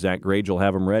Stadium. Zach Grage will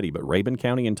have them ready, but Rabun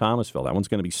County and Thomasville, that one's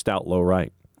going to be stout low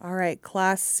right. All right,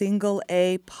 Class Single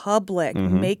A Public,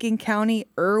 Macon County,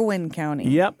 Irwin County.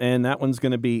 Yep, and that one's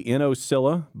going to be in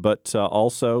Ocilla, but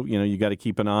also, you got to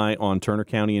keep an eye on Turner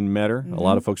County and Metter. A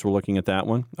lot of folks were looking at that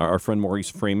one. Our friend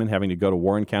Maurice Freeman having to go to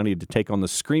Warren County to take on the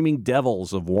Screaming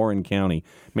Devils of Warren County,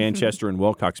 Manchester and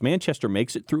Wilcox. Manchester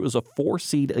makes it through as a 4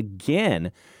 seed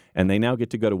again, and they now get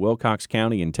to go to Wilcox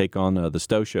County and take on the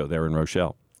Stowe Show there in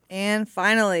Rochelle. And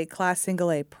finally, Class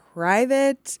Single A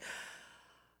Private.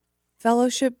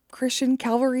 Fellowship Christian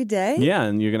Calvary Day? Yeah,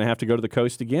 and you're going to have to go to the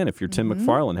coast again if you're Tim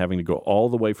McFarland, having to go all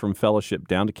the way from Fellowship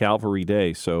down to Calvary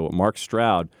Day. So Mark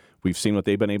Stroud, we've seen what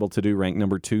they've been able to do, ranked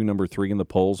number 2, number 3 in the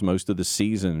polls most of the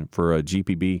season for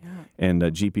GPB and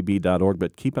GPB.org.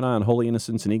 But keep an eye on Holy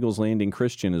Innocents and Eagles Landing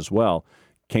Christian as well.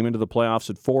 Came into the playoffs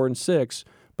at 4-6,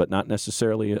 but not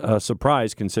necessarily a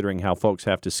surprise considering how folks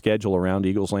have to schedule around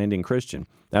Eagles Landing Christian.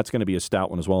 That's going to be a stout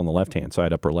one as well on the left-hand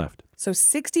side, upper left. So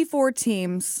 64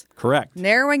 teams. Correct.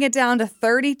 Narrowing it down to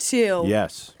 32.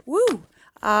 Yes. Woo.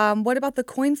 What about the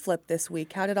coin flip this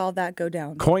week? How did all that go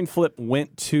down? Coin flip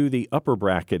went to the upper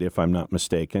bracket, if I'm not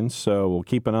mistaken. So we'll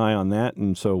keep an eye on that.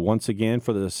 And so once again,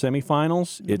 for the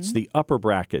semifinals, it's the upper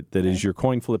bracket that is your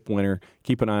coin flip winner.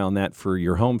 Keep an eye on that for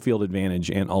your home field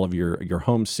advantage and all of your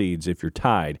home seeds if you're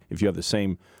tied. If you have the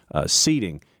same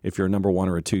seeding, if you're a number 1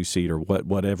 or a 2 seed or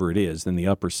whatever it is, then the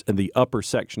upper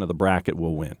section of the bracket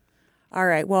will win. All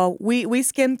right. Well, we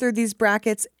skimmed through these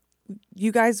brackets.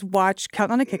 You guys watch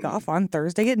Countdown to Kickoff on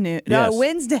Thursday at noon. Yes. No,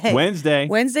 Wednesday.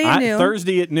 Wednesday at noon.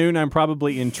 Thursday at noon, I'm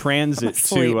probably in transit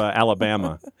to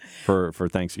Alabama for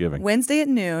Thanksgiving. Wednesday at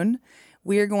noon,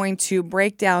 we are going to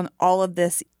break down all of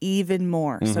this even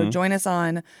more. So join us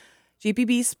on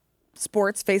GPB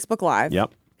Sports Facebook Live.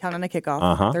 Yep. Countdown to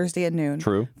Kickoff, Thursday at noon.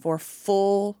 True. For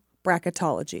full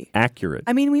bracketology. Accurate.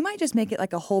 I mean, we might just make it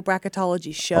like a whole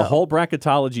bracketology show. A whole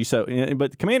bracketology. So,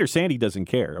 but Commander Sandy doesn't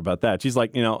care about that. She's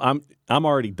like, I'm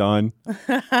already done.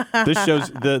 This show's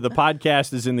the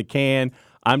podcast is in the can.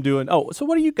 I'm doing. Oh, so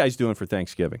what are you guys doing for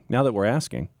Thanksgiving? Now that we're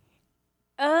asking.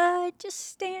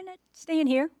 Just staying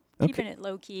here, keeping it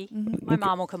low key. My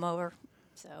mom will come over.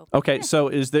 So okay, so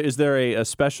is there a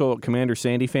special Commander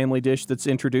Sandy family dish that's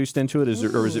introduced into it,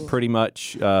 or is it pretty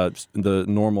much the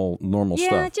normal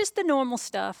stuff? Yeah, just the normal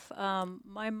stuff.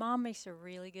 My mom makes a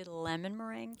really good lemon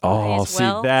meringue pie Oh, as see,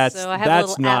 well. that's so I have a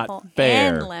little not apple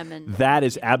fair. And lemon. That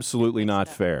is absolutely not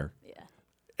fair. Yeah.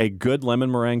 A good lemon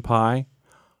meringue pie.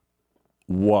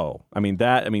 Whoa! I mean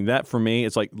that for me,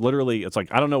 it's like literally, it's like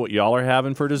I don't know what y'all are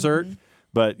having for dessert,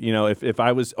 but if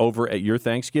I was over at your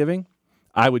Thanksgiving,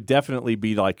 I would definitely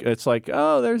be like, it's like,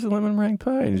 oh, there's a lemon meringue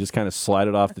pie, and just kind of slide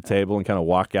it off the table and kind of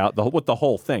walk out with the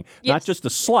whole thing, not just a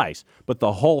slice, but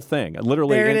the whole thing.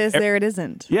 Literally, there it is. There it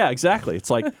isn't. Yeah, exactly. It's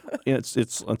like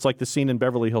it's like the scene in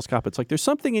Beverly Hills Cop. It's like there's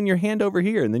something in your hand over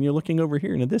here, and then you're looking over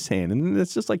here into this hand, and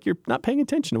it's just like you're not paying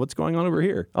attention to what's going on over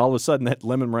here. All of a sudden, that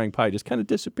lemon meringue pie just kind of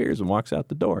disappears and walks out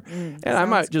the door, and I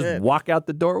might just walk out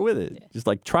the door with it. Yeah. Just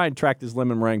like try and track this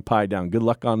lemon meringue pie down. Good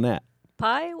luck on that.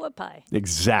 Pie? What pie?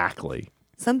 Exactly.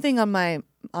 Something on my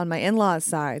in-laws'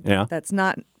 side that's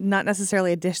not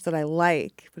necessarily a dish that I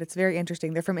like, but it's very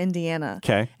interesting. They're from Indiana.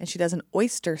 Okay. And she does an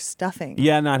oyster stuffing.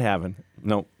 Yeah, not having.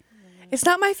 Nope. It's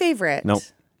not my favorite. Nope.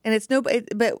 And it's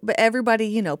but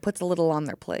everybody, puts a little on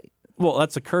their plate. Well,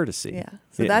 that's a courtesy. Yeah.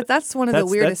 So that's one of the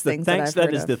weirdest things that I've heard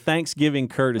That is the Thanksgiving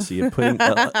courtesy of putting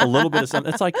a little bit of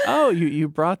something. It's like, oh, you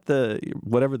brought the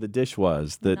whatever the dish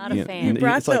was. Not a fan. You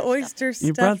brought the oyster stuffing.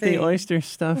 You brought the oyster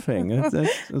stuffing.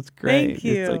 That's great. Thank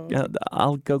you. It's like,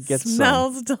 I'll go get some.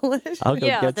 Smells delicious. I'll go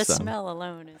get the some. smell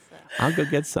alone is. I'll go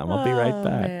get some. I'll be right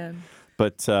back. Man.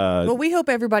 But well, we hope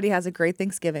everybody has a great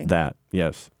Thanksgiving.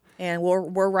 Yes. And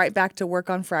we're right back to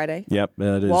work on Friday. Yep,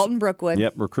 it is. Walton Brookwood.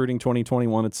 Yep, recruiting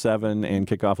 2021 at 7 and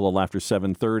kick off a little after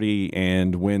 7:30.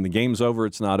 And when the game's over,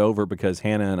 it's not over because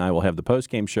Hannah and I will have the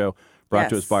post-game show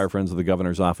brought to us by our friends of the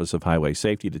Governor's Office of Highway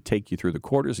Safety to take you through the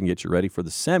quarters and get you ready for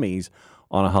the semis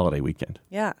on a holiday weekend.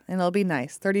 Yeah, and it'll be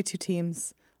nice. 32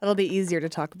 teams. It'll be easier to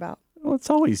talk about. Well,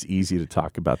 it's always easy to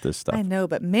talk about this stuff. I know,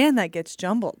 but man, that gets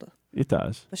jumbled. It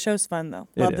does. The show's fun, though.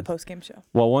 Love the post-game show.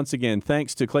 Well, once again,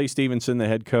 thanks to Clay Stephenson, the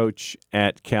head coach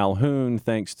at Calhoun.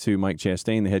 Thanks to Mike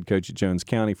Chastain, the head coach at Jones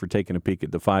County, for taking a peek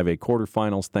at the 5A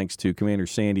quarterfinals. Thanks to Commander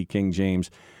Sandy, King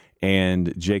James,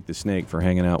 and Jake the Snake for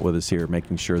hanging out with us here,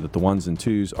 making sure that the ones and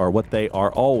twos are what they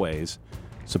are always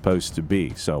supposed to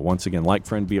be. So once again, like,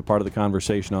 friend, be a part of the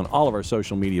conversation on all of our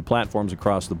social media platforms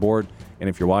across the board. And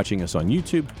if you're watching us on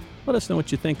YouTube, let us know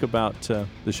what you think about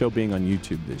the show being on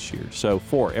YouTube this year. So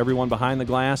for everyone behind the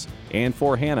glass and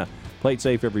for Hannah, play it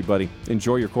safe, everybody.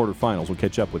 Enjoy your quarterfinals. We'll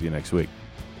catch up with you next week.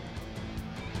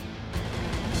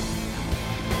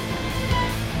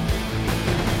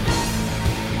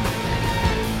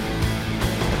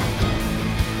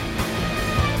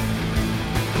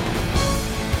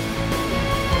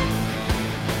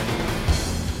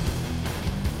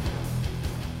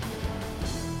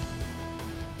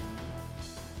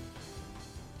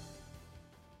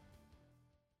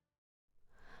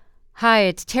 Hi,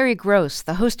 it's Terry Gross,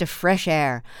 the host of Fresh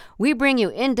Air. We bring you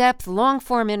in-depth,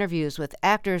 long-form interviews with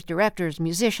actors, directors,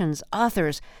 musicians,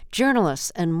 authors,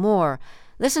 journalists, and more.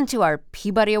 Listen to our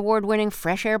Peabody Award-winning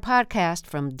Fresh Air podcast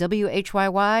from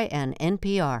WHYY and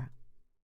NPR.